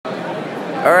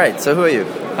All right, so who are you?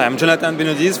 I am Jonathan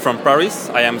Benodiz from Paris.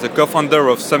 I am the co-founder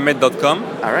of SubMate.com.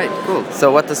 All right, cool.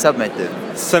 So what does SubMate do?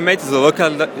 SubMate is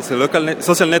a local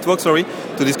social network,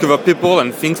 to discover people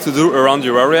and things to do around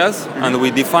your areas. Mm-hmm. And we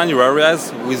define your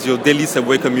areas with your daily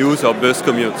subway commutes or bus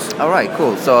commutes. All right,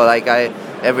 cool. So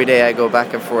every day I go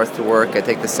back and forth to work. I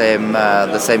take the same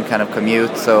kind of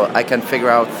commute, so I can figure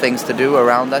out things to do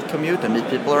around that commute and meet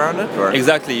people around it? Or?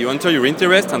 Exactly. You enter your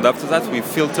interest, and after that we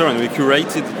filter and we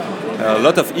curated a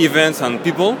lot of events and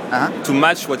people to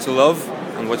match what you love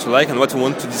and what you like and what you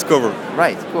want to discover.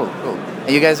 Right, cool.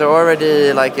 And you guys are already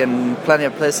in plenty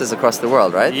of places across the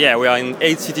world, right? Yeah, we are in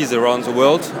 8 cities around the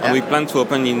world, and we plan to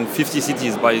open in 50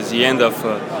 cities by the end of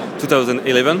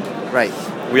 2011. Right.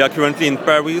 We are currently in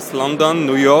Paris, London,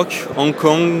 New York, Hong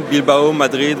Kong, Bilbao,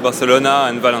 Madrid, Barcelona,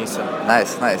 and Valencia.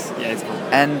 Nice. Yeah, it's cool.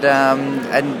 And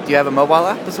do you have a mobile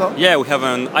app as well? Yeah, we have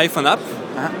an iPhone app,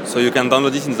 so you can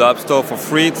download it in the App Store for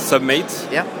free. It's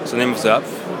SubMate. Yeah. It's the name of the app,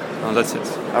 and that's it.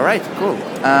 All right, cool.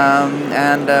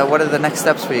 And what are the next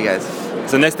steps for you guys?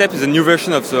 The next step is a new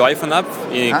version of the iPhone app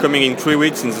coming in 3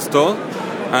 weeks in the store,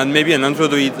 and maybe an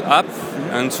Android app,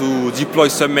 and to deploy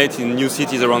SubMate in new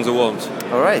cities around the world.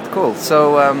 All right, cool.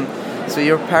 So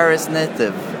you're Paris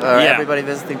native. Everybody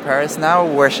visiting Paris now,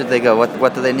 where should they go?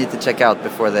 What do they need to check out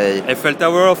before they... Eiffel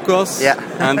Tower, of course. Yeah.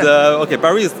 And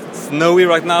Paris is snowy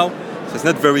right now, so it's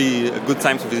not very a good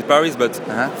time to visit Paris, but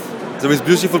there is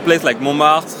beautiful place like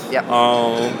Montmartre,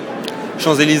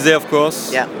 Champs-Élysées, of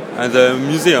course, and the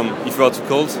museum, if you are too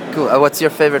cold. Cool. What's your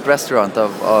favorite restaurant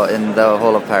in the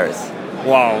whole of Paris?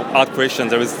 Wow, hard question.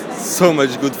 There is so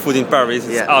much good food in Paris.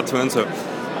 It's hard to answer.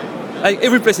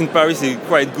 Every place in Paris is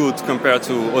quite good compared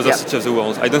to other cities of the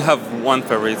world. I don't have one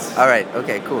favorite. All right.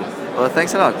 Okay, cool. Well,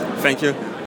 thanks a lot. Thank you.